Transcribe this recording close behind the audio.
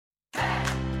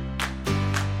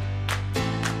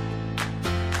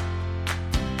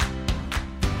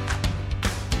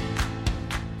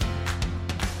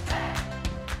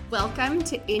Welcome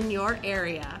to In Your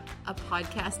Area, a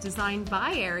podcast designed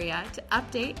by area to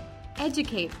update,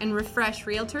 educate, and refresh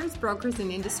realtors, brokers,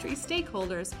 and industry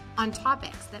stakeholders on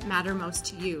topics that matter most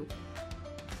to you.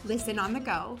 Listen on the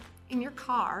go, in your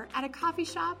car, at a coffee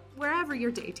shop, wherever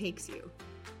your day takes you.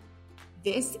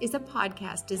 This is a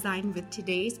podcast designed with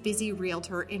today's busy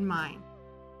realtor in mind.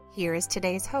 Here is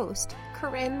today's host,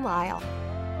 Corinne Lyle.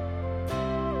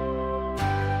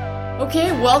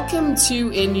 Okay, welcome to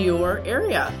In Your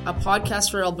Area, a podcast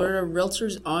for Alberta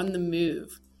Realtors on the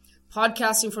Move.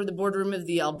 Podcasting from the boardroom of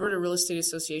the Alberta Real Estate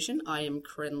Association, I am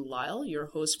Corinne Lyle, your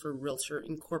host for Realtors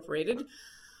Incorporated.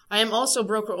 I am also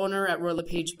broker owner at Royal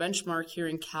LePage Benchmark here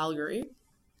in Calgary,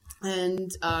 and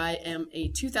I am a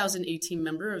 2018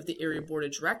 member of the Area Board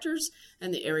of Directors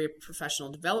and the Area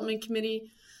Professional Development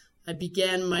Committee. I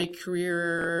began my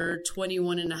career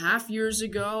 21 and a half years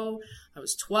ago. I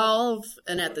was 12,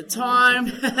 and at the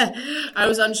time, I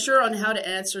was unsure on how to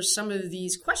answer some of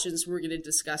these questions we're going to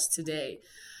discuss today.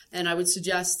 And I would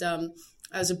suggest,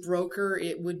 as a broker,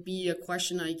 it would be a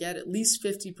question I get at least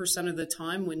 50% of the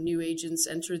time when new agents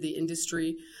enter the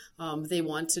industry. They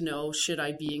want to know, should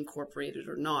I be incorporated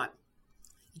or not?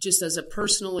 Just as a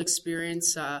personal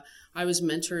experience, I was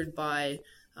mentored by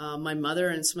my mother,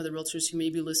 and some of the realtors who may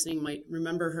be listening might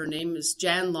remember her name is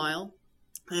Jan Lyle.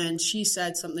 And she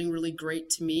said something really great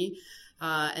to me.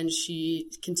 And she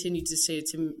continued to say it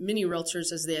to many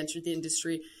realtors as they entered the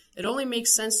industry. It only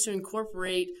makes sense to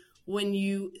incorporate when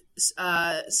you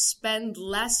spend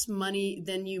less money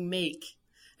than you make.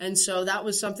 And so that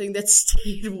was something that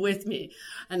stayed with me.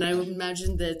 And I would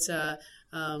imagine that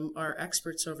our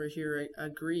experts over here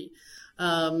agree.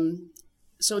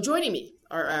 So joining me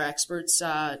are our experts,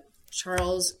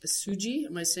 Charles Asuji.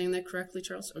 Am I saying that correctly,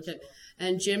 Charles? Okay.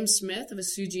 And Jim Smith of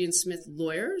Asuji and Smith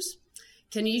Lawyers.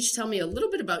 Can you each tell me a little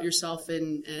bit about yourself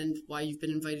and why you've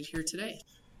been invited here today?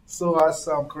 So as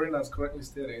Corinne has correctly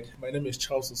stated, my name is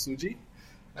Charles Asuji,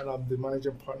 and I'm the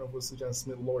managing partner of Asuji and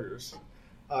Smith Lawyers.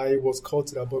 I was called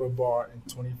to the Alberta Bar in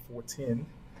 2014.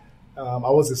 I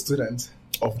was a student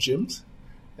of Jim's,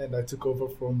 and I took over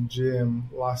from Jim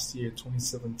last year,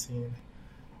 2017.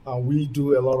 We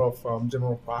do a lot of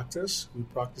general practice. We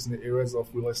practice in the areas of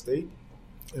real estate,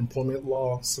 employment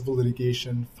law, civil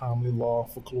litigation, family law,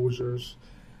 foreclosures,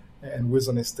 and wills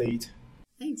on estate.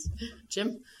 Thanks.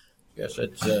 Jim? Yes,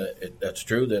 that's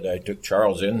true that I took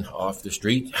Charles in off the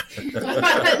street. You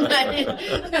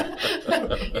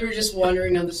were just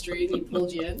wandering down the street and he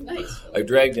pulled you in? Nice. I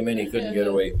dragged him in, he couldn't get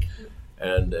away.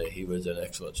 And he was an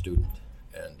excellent student,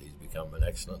 and he's become an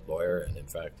excellent lawyer, and in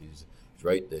fact, he's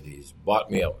right that he's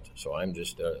bought me out. So I'm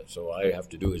just, so I have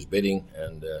to do his bidding,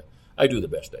 and I do the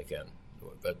best I can.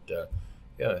 But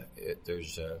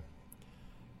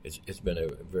it's been a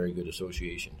very good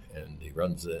association, and he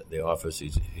runs the office.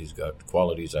 He's got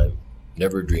qualities I've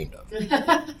never dreamed of.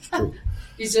 It's true.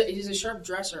 He's a sharp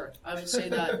dresser. I would say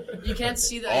that. You can't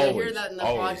see that. Always, I hear that in the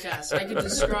podcast. I could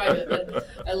describe it, but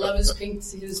I love his pink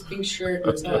shirt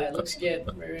and tie. It looks good.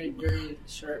 Very, very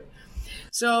sharp.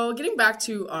 So getting back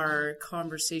to our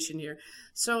conversation here.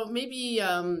 So maybe,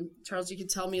 Charles, you could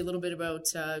tell me a little bit about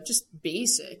just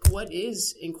basic. What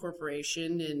is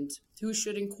incorporation and who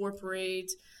should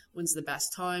incorporate? When's the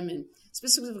best time? And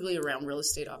specifically around real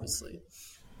estate, obviously.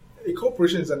 A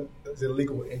corporation is a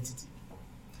legal entity.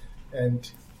 And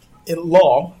in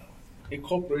law, a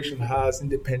corporation has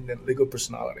independent legal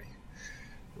personality,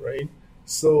 right?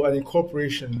 So an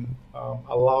incorporation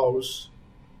allows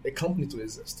a company to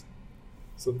exist.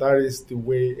 So that is the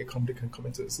way a company can come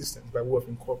into existence, by way of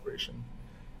incorporation.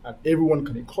 And everyone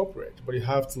can incorporate, but you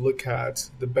have to look at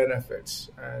the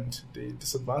benefits and the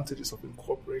disadvantages of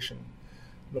incorporation.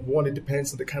 Number one, it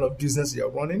depends on the kind of business you're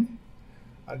running,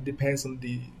 and it depends on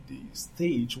the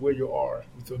stage where you are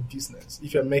with your business.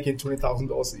 If you're making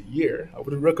 $20,000 a year, I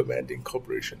wouldn't recommend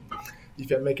incorporation.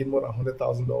 If you're making more than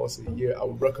 $100,000 a year, I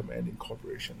would recommend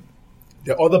incorporation.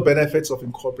 There are other benefits of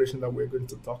incorporation that we're going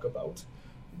to talk about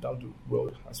down the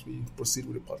road as we proceed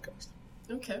with the podcast.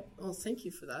 Okay. Well, thank you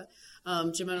for that.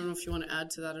 Jim, I don't know if you want to add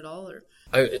to that at all, or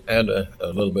I add a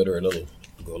little bit, or go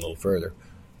a little further.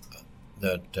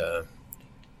 That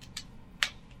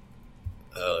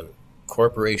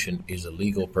corporation is a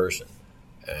legal person,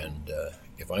 and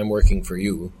if I'm working for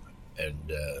you,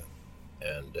 and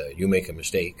you make a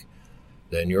mistake,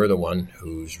 then you're the one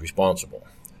who's responsible,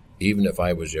 even if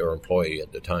I was your employee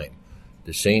at the time.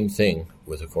 The same thing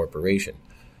with a corporation.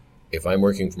 If I'm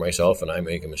working for myself and I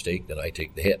make a mistake, then I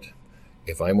take the hit.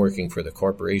 If I'm working for the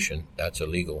corporation, that's a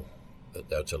legal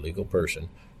person,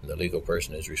 and the legal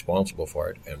person is responsible for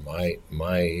it. And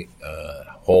my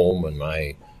home and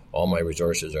all my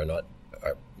resources are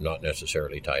not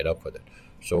necessarily tied up with it.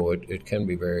 So it can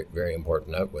be very, very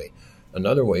important that way.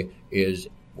 Another way is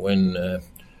when,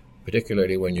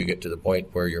 particularly when you get to the point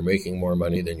where you're making more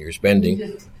money than you're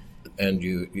spending, and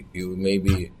you may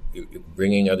be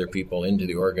bringing other people into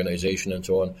the organization and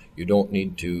so on. You don't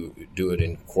need to do it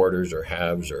in quarters or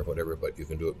halves or whatever, but you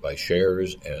can do it by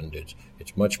shares, and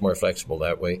it's much more flexible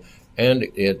that way. And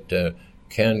it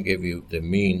can give you the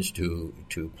means to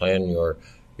plan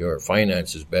your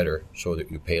finances better so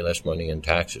that you pay less money in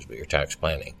taxes with your tax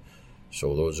planning.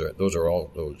 So those are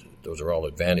all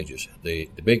advantages. The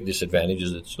big disadvantage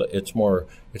is it's more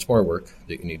work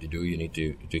that you need to do. You need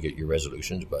to get your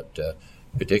resolutions, but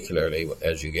particularly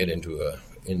as you get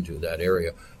into that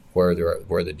area where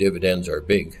the dividends are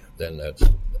big, then that's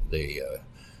the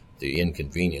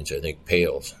inconvenience, I think,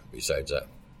 pales besides that.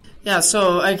 Yeah,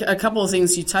 so a couple of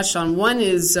things you touched on. One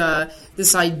is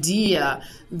this idea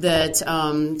that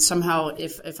somehow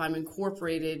if I'm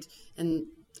incorporated and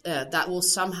that will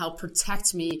somehow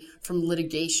protect me from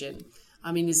litigation.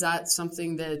 I mean, is that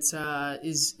something that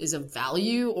is of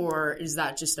value, or is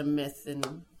that just a myth?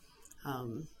 And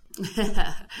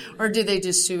or do they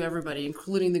just sue everybody,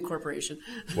 including the corporation?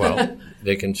 Well,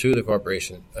 they can sue the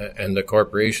corporation, and the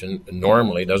corporation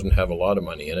normally doesn't have a lot of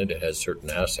money in it. It has certain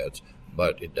assets,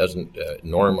 but it doesn't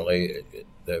normally.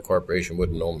 The corporation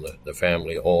wouldn't own the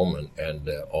family home and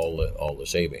all the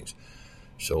savings.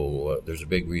 So there's a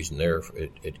big reason there.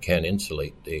 It can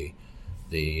insulate the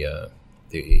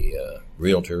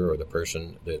realtor or the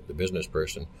person, the business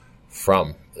person,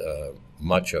 from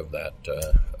much of that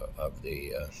of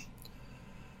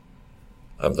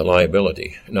the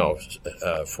liability. Now,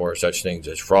 for such things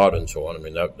as fraud and so on, I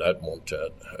mean that won't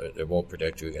it won't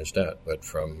protect you against that. But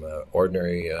from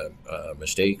ordinary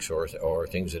mistakes or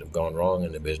things that have gone wrong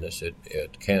in the business,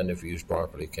 it can, if used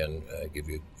properly, can give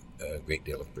you a great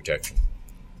deal of protection.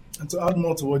 And to add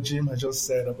more to what Jim has just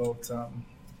said about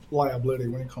liability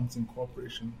when it comes to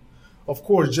incorporation, of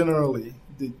course, generally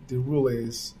the rule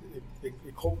is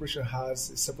a corporation has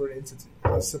a separate entity.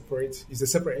 It's a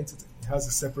separate entity. It has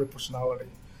a separate personality,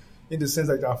 in the sense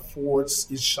that it affords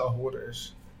its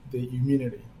shareholders the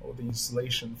immunity or the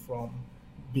insulation from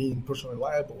being personally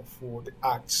liable for the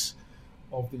acts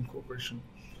of the incorporation.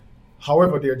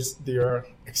 However, there are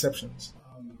exceptions.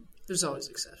 There's always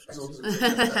exceptions.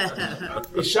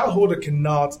 A shareholder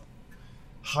cannot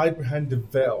hide behind the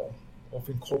veil of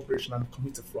incorporation and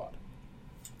commit a fraud.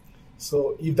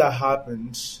 So if that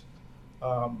happens,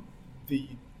 the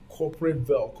corporate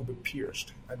veil could be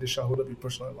pierced and the shareholder be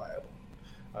personally liable.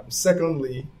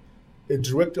 Secondly, a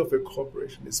director of a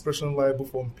corporation is personally liable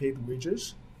for unpaid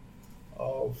wages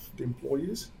of the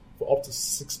employees for up to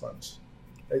 6 months.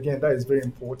 Again, that is very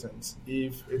important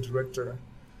if a director,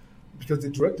 because the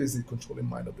director is the controlling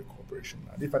mind of the corporation.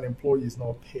 And if an employee is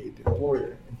not paid,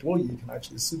 the employee can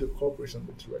actually sue the corporation,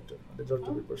 the director, and the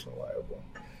director will be personally liable.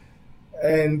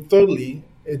 And thirdly,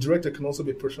 a director can also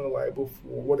be personally liable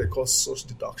for what they call source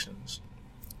deductions.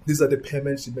 These are the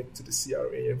payments you make to the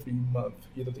CRA every month,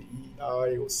 the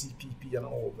EI or CPP and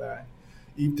all of that.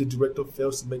 If the director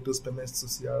fails to make those payments to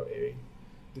CRA,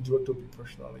 the director will be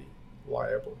personally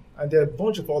liable. And there are a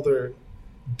bunch of other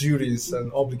duties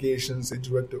and obligations a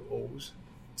director owes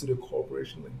to the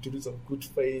corporation, like duties of good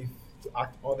faith, to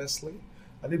act honestly.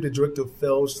 And if the director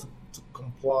fails to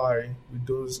comply with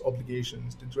those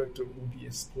obligations, the director will be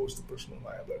exposed to personal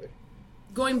liability.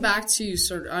 Going back to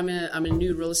I'm a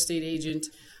new real estate agent.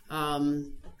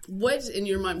 What, in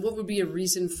your mind, what would be a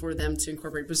reason for them to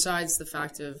incorporate, besides the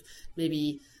fact of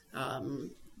maybe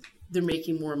they're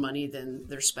making more money than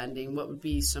they're spending? What would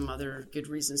be some other good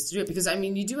reasons to do it? Because, I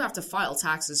mean, you do have to file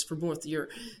taxes for both your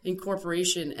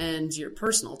incorporation and your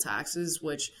personal taxes,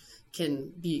 which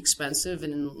can be expensive.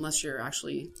 And unless you're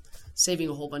actually saving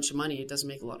a whole bunch of money, it doesn't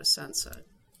make a lot of sense.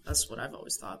 That's what I've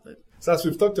always thought. But so as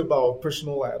we've talked about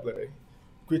personal liability,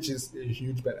 which is a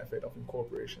huge benefit of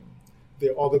incorporation,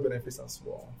 there are other benefits as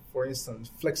well. For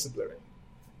instance, flexibility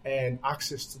and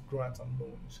access to grants and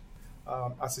loans.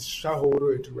 As a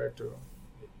shareholder, a director,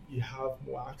 you have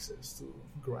more access to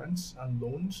grants and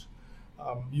loans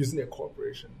using a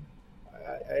corporation.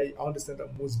 I understand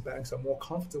that most banks are more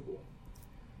comfortable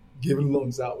giving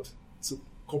loans out to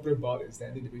corporate bodies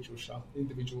than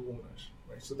individual owners,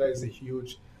 right? So that is a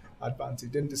huge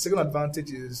advantage. Then the second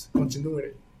advantage is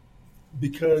continuity,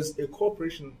 because a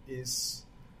corporation is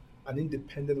an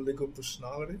independent legal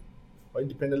personality or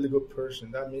independent legal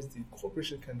person. That means the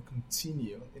corporation can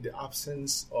continue in the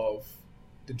absence of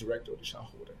the director or the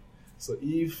shareholder. So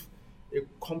if a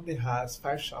company has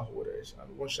 5 shareholders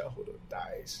and one shareholder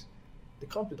dies, the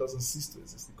company doesn't cease to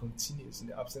exist. It continues in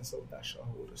the absence of that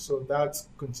shareholder. So that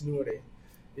continuity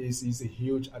is a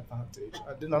huge advantage.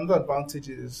 And then another advantage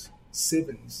is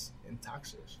savings in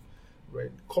taxes,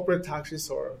 right? Corporate taxes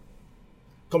are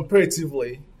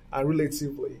comparatively and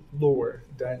relatively lower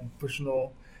than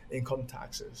personal income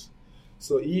taxes.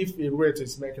 So if a realtor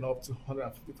is making up to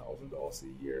 $150,000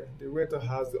 a year, the realtor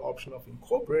has the option of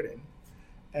incorporating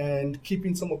and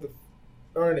keeping some of the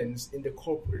earnings in the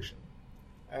corporation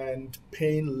and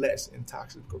paying less in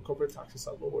taxes, because corporate taxes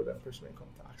are lower than personal income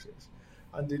taxes.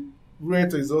 And the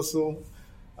realtor is also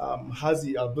has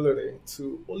the ability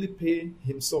to only pay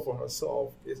himself or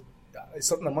herself a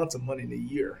certain amount of money in a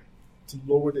year to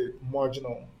lower the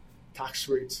marginal tax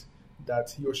rate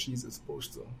that he or she is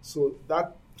exposed to. So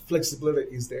that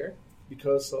flexibility is there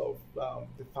because of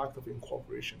the fact of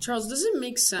incorporation. Charles, does it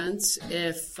make sense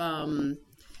if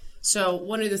so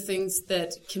one of the things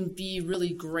that can be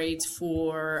really great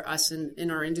for us in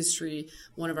our industry,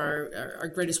 one of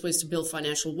our greatest ways to build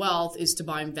financial wealth is to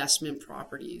buy investment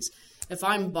properties. If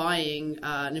I'm buying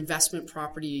an investment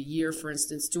property a year, for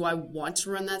instance, do I want to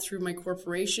run that through my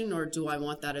corporation, or do I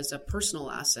want that as a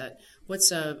personal asset?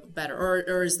 What's better?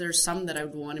 Or is there some that I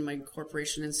would want in my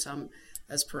corporation and some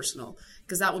as personal?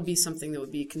 Because that would be something that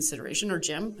would be a consideration. Or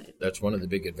Jim? That's one of the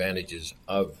big advantages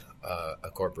of a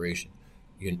corporation.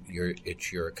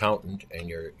 It's your accountant and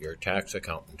your tax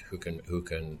accountant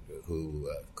who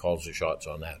calls the shots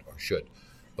on that, or should.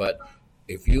 But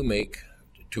if you make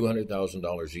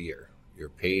 $200,000 a year, you're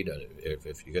paid.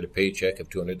 If you get a paycheck of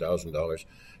 $200,000,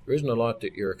 there isn't a lot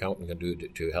that your accountant can do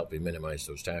to help you minimize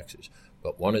those taxes.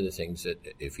 But one of the things that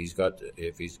if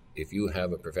you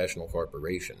have a professional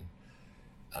corporation,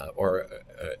 or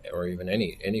even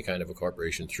any kind of a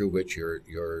corporation through which you're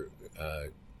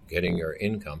getting your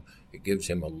income, it gives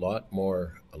him a lot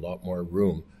more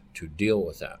room to deal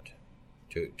with that.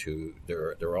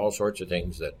 There are all sorts of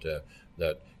things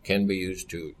that can be used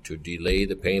to delay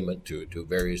the payment to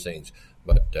various things,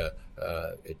 but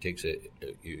it takes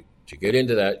to get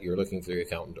into that. You're looking for your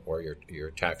accountant or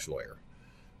your tax lawyer.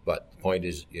 But the point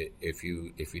is, if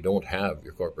you don't have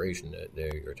your corporation,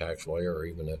 your tax lawyer, or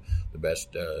even the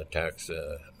best tax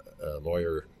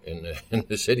lawyer in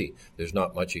the city, there's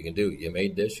not much you can do. You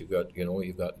made this, you've got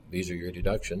these are your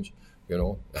deductions,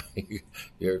 your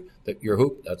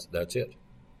hoop. That's it.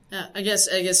 Yeah, I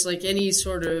guess like any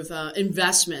sort of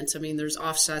investment, I mean, there's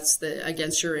offsets that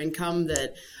against your income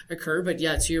that occur. But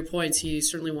yeah, to your point, you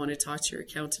certainly want to talk to your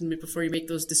accountant before you make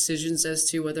those decisions as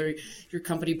to whether your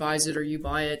company buys it or you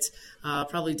buy it,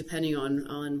 probably depending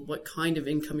on what kind of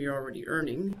income you're already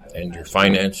earning. And your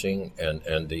financing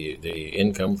and the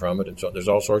income from it. And so there's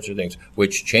all sorts of things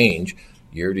which change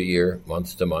year to year,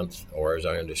 month to month, or as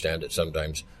I understand it,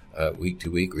 sometimes week to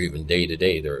week or even day to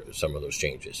day. There are some of those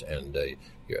changes. And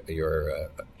your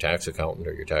tax accountant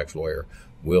or your tax lawyer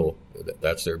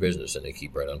that's their business, and they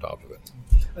keep right on top of it.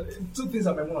 And two things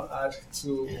I might want to add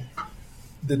to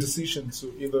the decision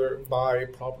to either buy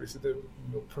properties in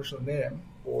your personal name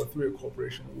or through a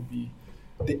corporation would be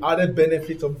the added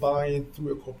benefit of buying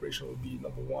through a corporation would be,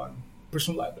 number one,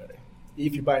 personal liability.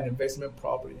 If you buy an investment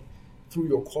property through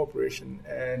your corporation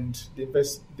and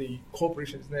the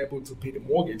corporation is not able to pay the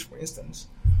mortgage, for instance,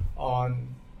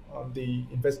 on the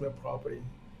investment property,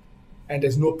 and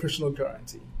there's no personal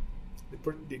guarantee,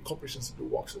 the corporation simply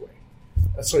walks away.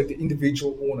 The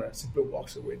individual owner simply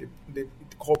walks away. The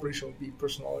corporation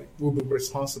will be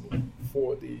responsible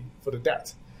for the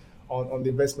debt on the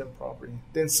investment property.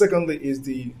 Then secondly is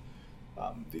the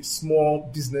small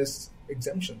business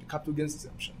exemption, the capital gains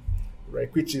exemption,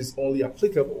 right, which is only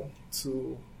applicable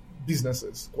to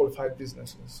businesses, qualified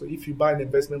businesses. So if you buy an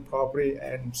investment property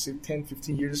and say 10,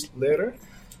 15 years later,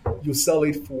 you sell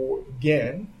it for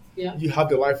gain, you have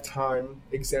the lifetime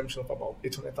exemption of about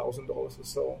 $800,000 or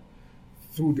so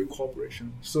through the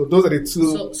corporation. So those are the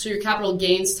two. So your capital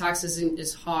gains tax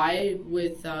is high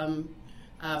with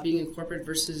being incorporated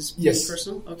versus being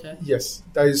personal? Okay. Yes,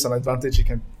 that is an advantage you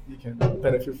can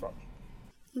benefit from.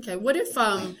 Okay. What if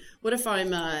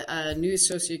I'm a new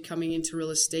associate coming into real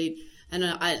estate, and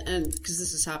because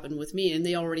this has happened with me, and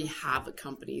they already have a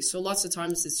company, so lots of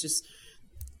times it's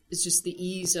just the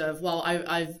ease of, well,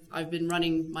 I've been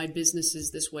running my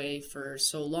businesses this way for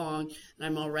so long, and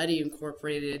I'm already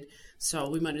incorporated, so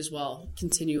we might as well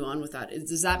continue on with that.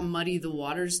 Does that muddy the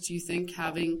waters, do you think,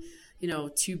 having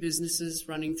two businesses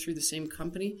running through the same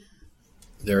company?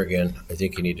 There again, I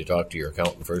think you need to talk to your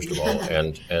accountant first of all,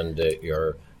 and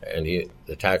the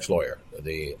tax lawyer.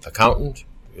 The accountant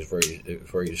is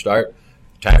where you start.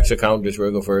 Tax accountant is where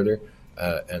you go further.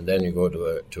 And then you go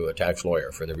to a tax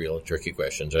lawyer for the real tricky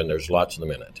questions, and there's lots of them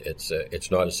in it.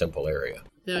 It's not a simple area.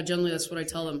 Yeah, generally that's what I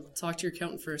tell them. Talk to your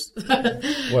accountant first.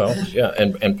 Well, yeah,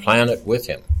 and plan it with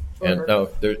him. And now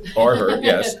there or her,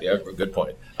 yes, yeah, good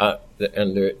point.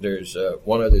 And there's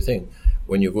one other thing: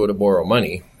 when you go to borrow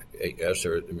money, yes,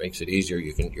 it makes it easier.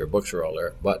 Your books are all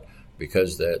there, but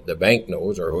because the bank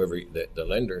knows or whoever the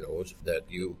lender knows that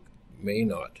you may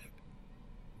not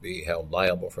be held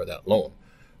liable for that loan.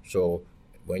 So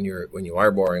when you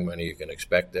are borrowing money, you can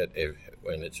expect that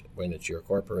when it's your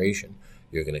corporation,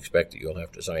 you can expect that you'll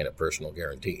have to sign a personal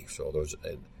guarantee. So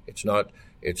it's not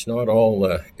all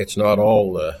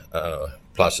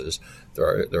pluses.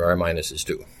 There are minuses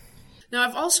too. Now,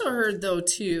 I've also heard though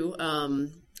too.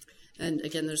 And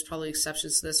again, there's probably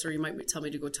exceptions to this, or you might tell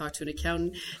me to go talk to an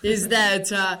accountant, is that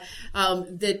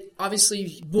that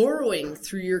obviously borrowing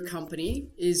through your company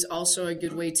is also a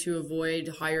good way to avoid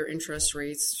higher interest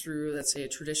rates through, let's say, a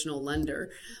traditional lender.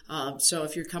 So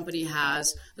if your company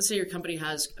has, let's say your company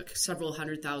has several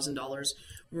 $100,000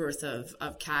 worth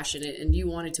of cash in it, and you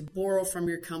wanted to borrow from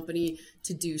your company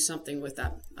to do something with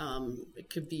that.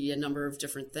 It could be a number of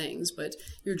different things, but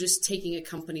you're just taking a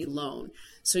company loan.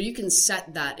 So you can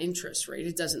set that interest rate.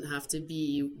 It doesn't have to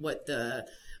be what a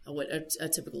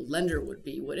typical lender would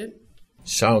be, would it?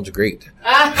 Sounds great.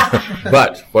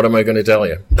 But what am I going to tell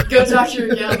you? Go talk to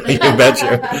your accountant. You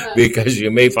betcha. Because you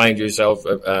may find yourself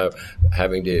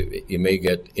you may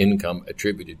get income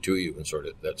attributed to you and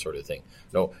that sort of thing.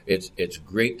 No, it's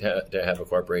great to have a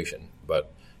corporation,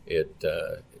 but it's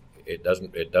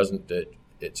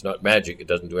not magic. It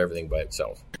doesn't do everything by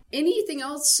itself. Anything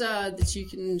else that you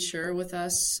can share with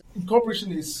us?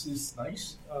 Incorporation is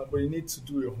nice, but you need to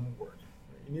do your homework.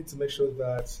 You need to make sure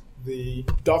that the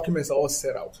documents are all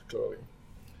set out clearly.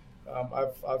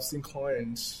 I've seen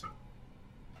clients,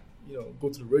 go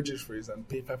to the registries and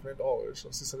pay $500 or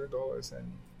 $600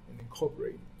 and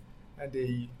incorporate, and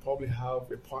they probably have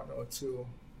a partner or two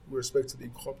with respect to the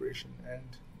incorporation, and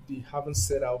they haven't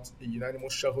set out a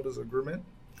unanimous shareholders agreement.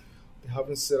 They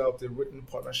haven't set out the written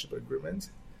partnership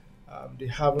agreement. They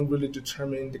haven't really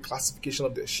determined the classification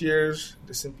of their shares.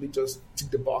 They simply just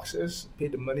tick the boxes, pay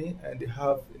the money, and they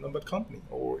have a numbered company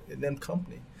or a named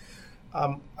company.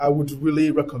 I would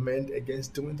really recommend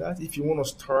against doing that. If you want to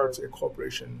start a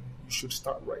corporation, you should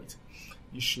start right.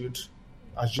 You should,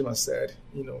 as Jima said,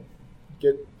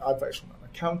 get advice from an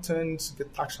accountant,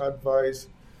 get tax advice,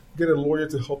 get a lawyer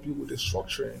to help you with the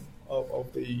structuring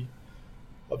of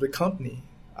the company.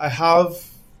 I have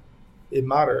a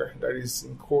matter that is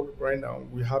in court right now.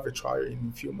 We have a trial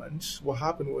in a few months. What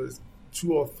happened was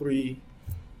 2 or 3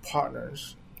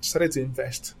 partners started to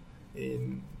invest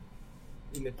in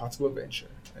a particular venture,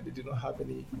 and they did not have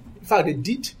any. In fact, they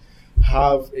did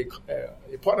have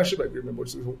a partnership agreement,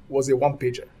 which was a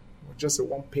one-pager, just a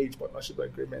one-page partnership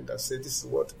agreement that said this is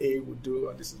what A would do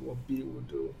and this is what B would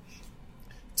do.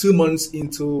 2 months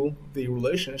into the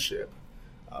relationship,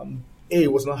 A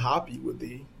was not happy with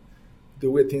the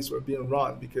way things were being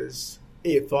run, because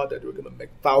A thought that they were going to make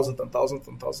thousands and thousands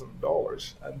and thousands of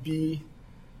dollars, and B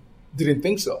didn't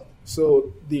think so.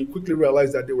 So they quickly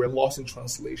realized that they were lost in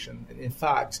translation, and in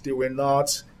fact, they were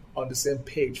not on the same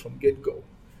page from get-go.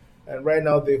 And right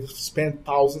now, they've spent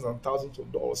thousands and thousands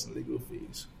of dollars in legal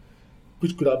fees,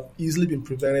 which could have easily been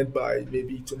prevented by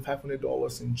maybe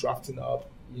 $2,500 in drafting up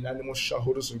a unanimous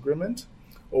shareholders agreement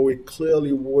or a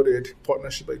clearly worded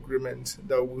partnership agreement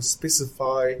that will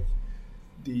specify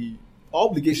the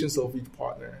obligations of each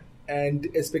partner and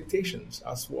the expectations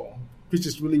as well, which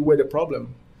is really where the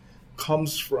problem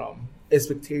comes from.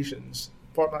 Expectations.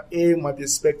 Partner A might be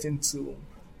expecting to,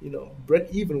 break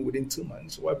even within 2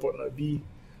 months, while partner B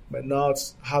might not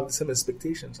have the same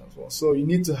expectations as well. So you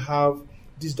need to have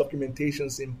these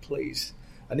documentations in place.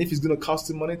 And if it's going to cost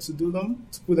you money to do them,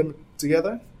 to put them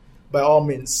together, by all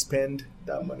means, spend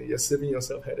that money. You're saving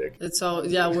yourself headache. It's all,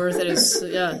 worth it. It's,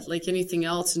 like anything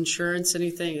else, insurance,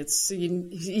 anything. It's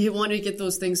you want to get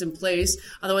those things in place.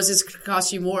 Otherwise, it's going to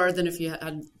cost you more than if you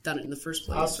had done it in the first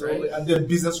place. Absolutely. Right? And then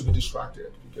business will be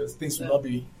distracted because things will not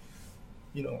be,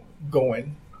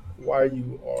 going while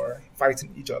you are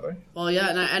fighting each other. Well,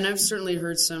 and I've certainly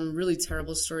heard some really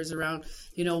terrible stories around,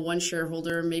 one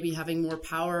shareholder maybe having more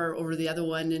power over the other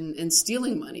one and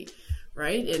stealing money.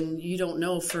 Right? And you don't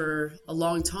know for a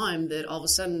long time that all of a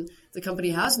sudden the company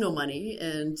has no money,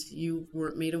 and you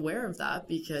weren't made aware of that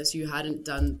because you hadn't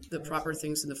done the proper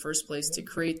things in the first place to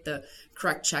create the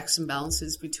correct checks and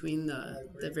balances between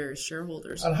the various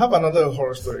shareholders. I'll have another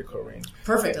horror story, Corinne.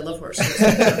 Perfect. I love horror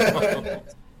stories.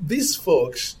 These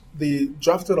folks, they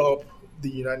drafted up the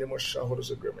unanimous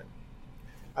shareholders agreement.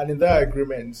 And in that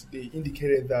agreement, they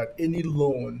indicated that any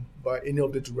loan by any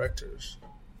of the directors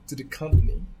to the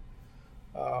company,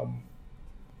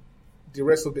 the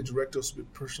rest of the directors will be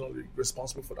personally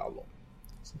responsible for that loan.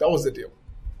 So that was the deal.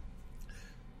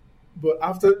 But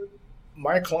after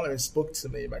my client spoke to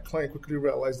me, my client quickly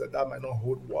realized that might not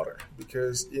hold water,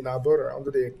 because in Alberta,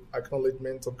 under the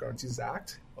Acknowledgement of Guarantees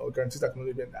Act, or Guarantees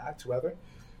Acknowledgement Act, rather,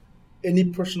 any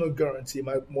personal guarantee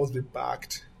must be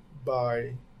backed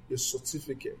by a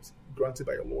certificate granted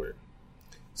by a lawyer.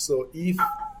 So if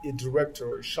a director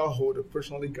or a shareholder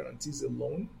personally guarantees a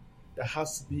loan, there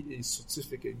has to be a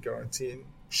certificate guaranteeing,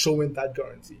 showing that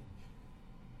guarantee.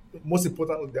 Most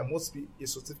importantly, there must be a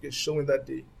certificate showing that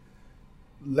the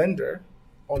lender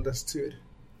understood,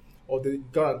 or the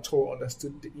guarantor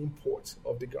understood the import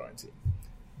of the guarantee.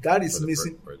 That is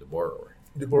missing. Or the borrower.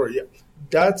 The borrower, yeah.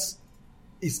 That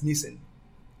is missing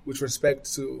with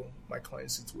respect to my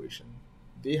client's situation.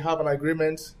 They have an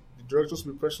agreement. The directors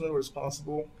will be personally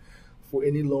responsible for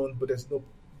any loan, but there's no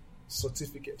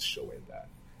certificate showing that.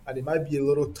 And it might be a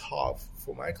little tough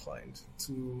for my client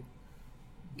to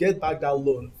get back that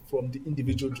loan from the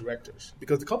individual directors,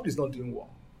 because the company is not doing well.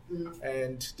 Mm-hmm.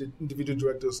 And the individual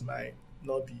directors might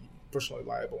not be personally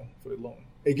liable for the loan.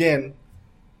 Again,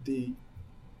 the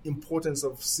importance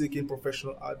of seeking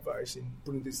professional advice in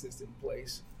putting these things in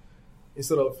place,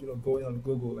 instead of going on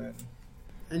Google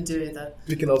and doing that,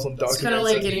 picking up some documents. It's kind of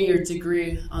like getting your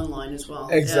degree online as well.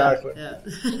 Exactly. Yeah.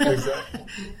 Exactly.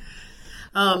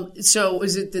 So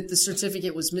is it that the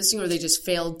certificate was missing, or they just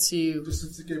failed to? The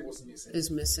certificate was missing.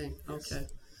 Is missing. Yes. Okay.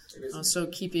 So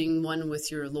keeping one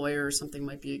with your lawyer or something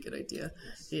might be a good idea.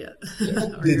 Yeah.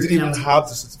 They didn't even have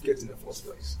the certificate in the first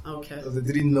place. Okay. Because they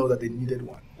didn't know that they needed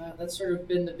one. That's sort of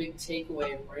been the big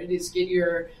takeaway, right? Is get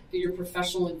your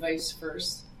professional advice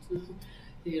first.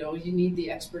 You need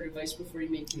the expert advice before you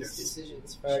make these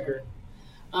decisions. I agree.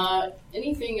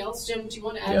 Anything else, Jim? Do you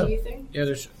want to add anything?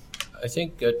 Yeah, I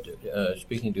think that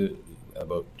speaking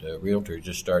about realtors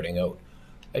just starting out,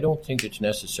 I don't think it's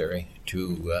necessary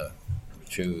to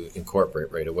incorporate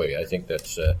right away. I think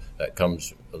that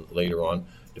comes later on,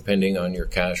 depending on your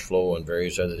cash flow and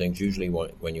various other things. Usually,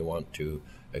 when you want to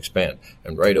expand,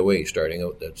 and right away starting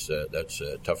out, that's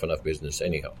a tough enough business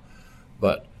anyhow.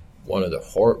 But one of the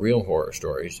real horror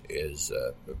stories is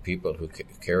people who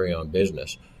carry on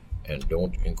business and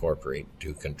don't incorporate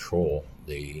to control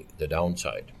the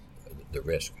downside, the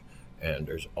risk. And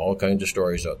there's all kinds of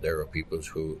stories out there of people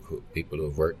who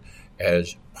have worked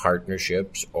as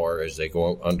partnerships, or as they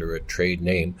go under a trade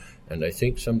name, and I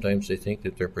think sometimes they think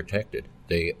that they're protected.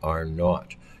 They are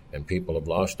not, and people have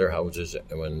lost their houses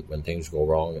when things go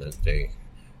wrong, and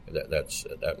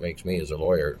that makes me as a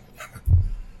lawyer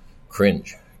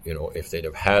cringe. If they'd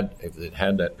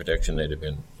had that protection,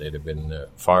 they'd have been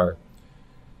far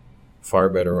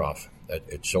better off.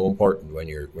 It's so important when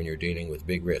you're dealing with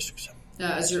big risks.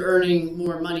 Yeah, as you're earning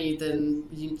more money, then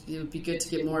it would be good to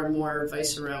get more and more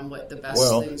advice around what the best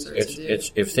things are to do.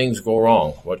 If things go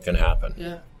wrong, what can happen?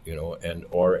 Yeah.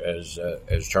 Or as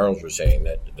Charles was saying,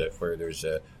 that where there's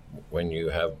when you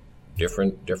have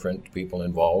different people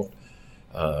involved,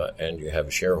 and you have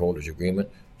a shareholders agreement,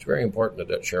 it's very important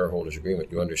that shareholders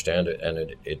agreement, you understand it, and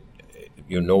it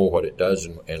you know what it does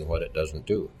and what it doesn't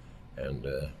do, and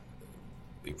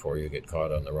before you get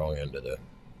caught on the wrong end of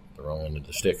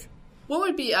the stick. What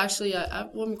would be actually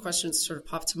one question sort of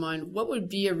popped to mind? What would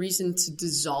be a reason to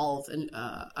dissolve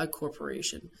a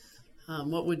corporation?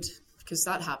 Because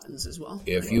that happens as well.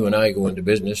 If you and I go into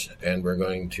business and we're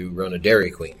going to run a Dairy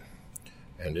Queen,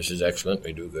 and this is excellent,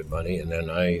 we do good money, and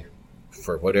then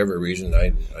for whatever reason,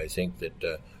 I think that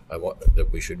that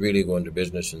we should really go into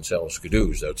business and sell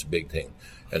skidoos. That's a big thing,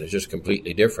 and it's just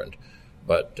completely different.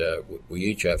 But we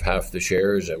each have half the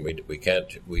shares, and we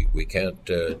can't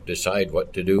decide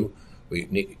what to do.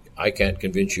 I can't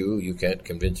convince you. You can't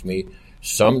convince me.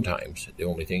 Sometimes the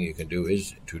only thing you can do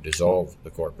is to dissolve the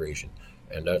corporation,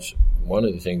 and that's one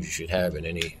of the things you should have in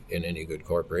any good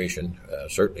corporation.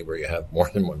 Certainly, where you have more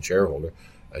than one shareholder,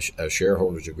 a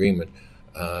shareholders agreement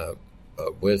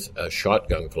with a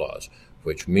shotgun clause,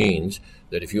 which means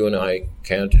that if you and I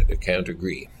can't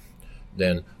agree,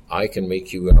 then I can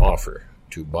make you an offer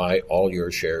to buy all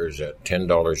your shares at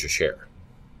 $10 a share.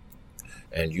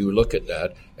 And you look at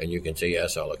that and you can say,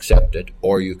 yes, I'll accept it,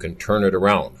 or you can turn it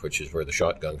around, which is where the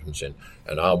shotgun comes in,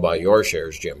 and I'll buy your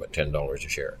shares, Jim, at $10 a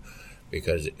share,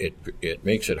 because it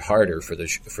makes it harder for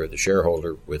the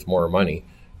shareholder with more money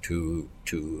to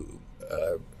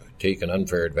take an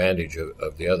unfair advantage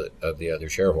of the other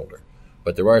shareholder.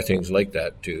 But there are things like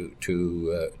that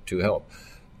to help.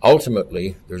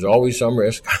 Ultimately, there's always some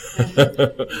risk,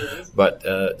 but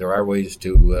there are ways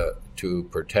to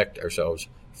protect ourselves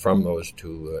from those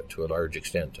to a large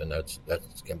extent, and that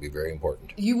can be very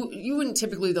important. You wouldn't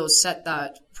typically though set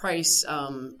that price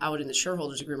out in the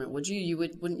shareholders agreement, would you?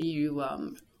 Wouldn't you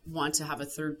want to have a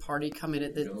third party come in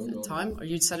at the time, or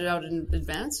you'd set it out in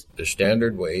advance? The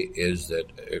standard way is that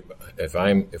if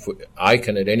I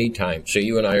can at any time, say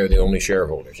you and I are the only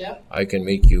shareholders, Yep. I can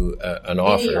make you an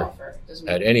offer Doesn't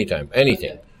at matter. any time,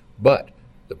 anything. Okay. But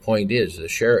the point is,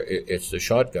 it's the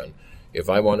shotgun. If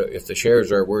the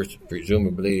shares are worth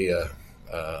presumably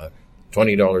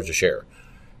 $20 a share,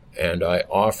 and I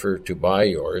offer to buy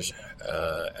yours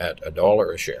at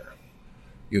 $1 a share,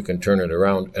 you can turn it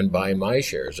around and buy my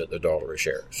shares at the $1 a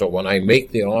share. So when I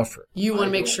make the offer, You want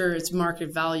to make sure it's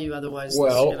market value, otherwise.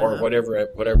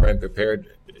 whatever I'm prepared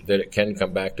that it can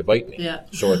come back to bite me. Yeah.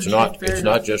 So it's not Fair enough.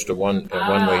 not just a one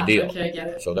way deal. Okay, I get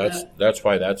it. So that's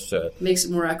why that's Makes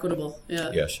it more equitable.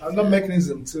 Yeah. yes. Another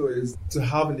mechanism too is to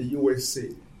have in the USA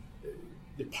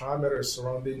the parameters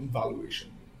surrounding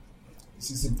valuation.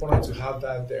 It's important to have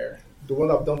that there. The one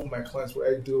I've done for my clients, what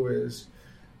I do is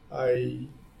I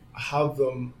have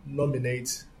them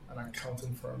nominate an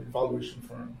accounting firm, a valuation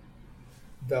firm,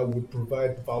 that would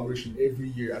provide valuation every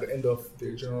year at the end of the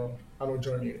annual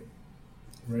general meeting,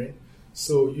 right?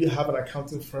 So you have an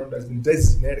accounting firm that's been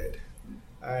designated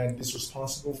and is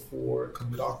responsible for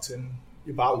conducting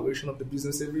evaluation of the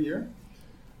business every year.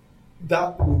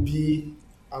 That would be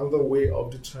another way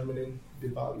of determining the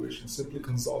valuation, simply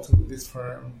consulting with this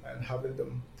firm and having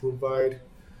them provide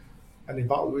an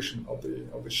evaluation of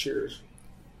the shares.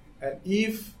 And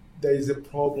if there is a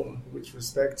problem with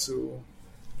respect to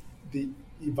the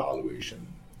evaluation,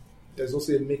 there's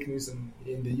also a mechanism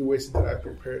in the US that I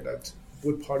prepared that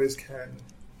both parties can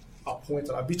appoint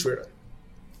an arbitrator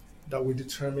that will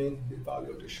determine the value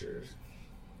of the shares.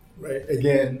 Right?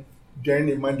 Again, bearing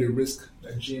in mind the risk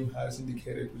that Jim has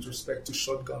indicated with respect to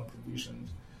shotgun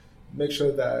provisions, make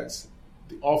sure that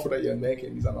the offer that you're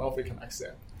making is an offer you can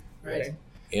accept. Right?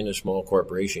 In a small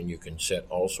corporation, you can set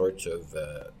all sorts of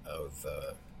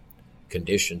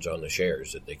conditions on the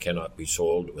shares that they cannot be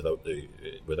sold without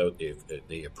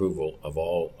the approval of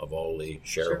all the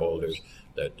shareholders.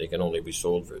 That they can only be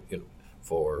sold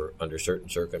for under certain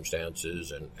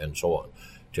circumstances and so on.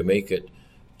 To make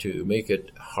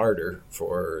it harder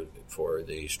for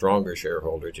the stronger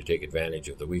shareholder to take advantage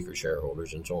of the weaker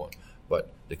shareholders and so on. But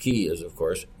the key is, of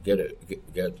course, get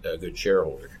a good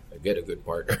shareholder, get a good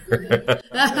partner.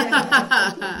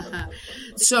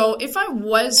 So if I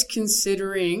was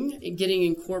considering getting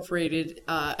incorporated,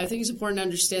 I think it's important to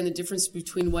understand the difference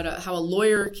between how a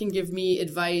lawyer can give me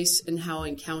advice and how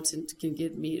an accountant can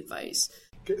give me advice.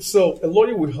 Okay, so a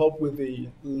lawyer will help with the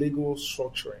legal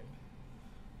structuring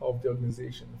of the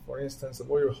organization. For instance, a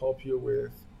lawyer will help you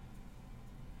with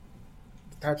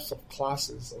the types of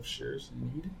classes of shares you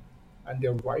need and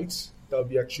their rights that will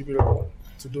be attributable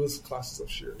to those classes of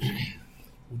shares.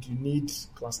 Would you need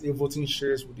Class A voting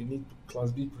shares? Would you need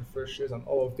Class B preferred shares and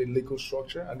all of the legal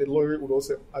structure? And the lawyer would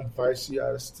also advise you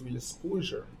as to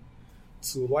exposure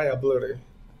to liability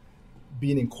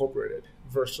being incorporated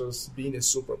versus being a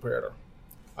sole proprietor.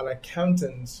 An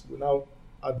accountant will now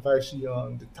advise you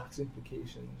on the tax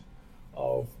implications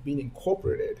of being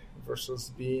incorporated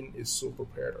versus being a sole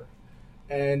proprietor.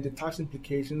 And the tax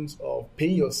implications of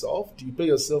paying yourself. Do you pay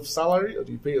yourself salary or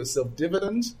do you pay yourself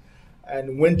dividends?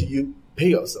 And when do you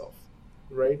pay yourself,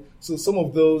 right? So some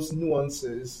of those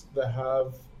nuances that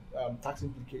have tax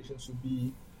implications would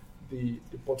be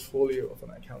the portfolio of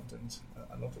an accountant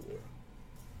and not a lawyer.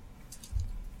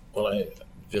 Well,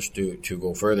 just to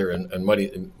go further and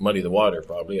muddy the water,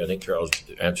 probably, I think Charles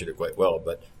answered it quite well,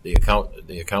 but the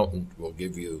accountant will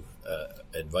give you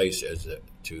advice as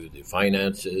to the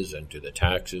finances and to the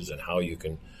taxes and how you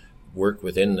can work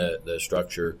within the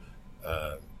structure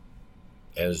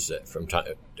as from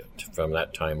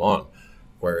that time on,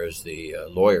 whereas the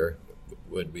lawyer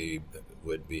would be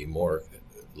more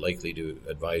likely to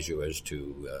advise you as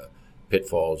to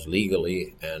pitfalls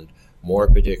legally, and more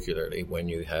particularly when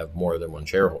you have more than one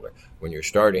shareholder. When you're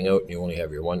starting out and you only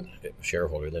have your one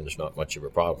shareholder, then it's not much of a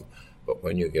problem. But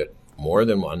when you get more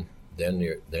than one, then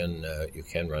you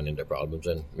can run into problems,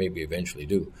 and maybe eventually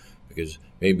do, because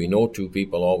maybe no two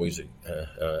people always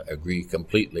agree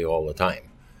completely all the time.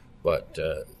 But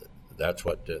that's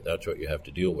what you have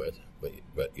to deal with.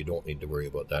 But you don't need to worry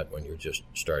about that when you're just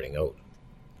starting out,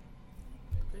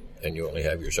 and you only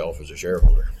have yourself as a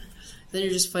shareholder. Then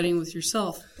you're just fighting with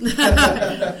yourself, which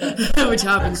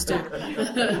happens too.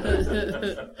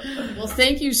 Well,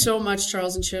 thank you so much,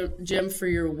 Charles and Jim, for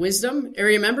your wisdom.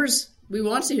 Area members, we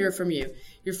want to hear from you.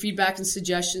 Your feedback and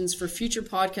suggestions for future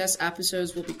podcast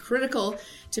episodes will be critical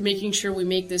to making sure we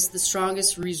make this the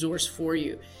strongest resource for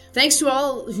you. Thanks to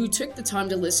all who took the time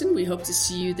to listen. We hope to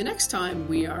see you the next time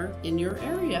we are in your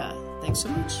area. Thanks so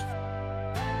much.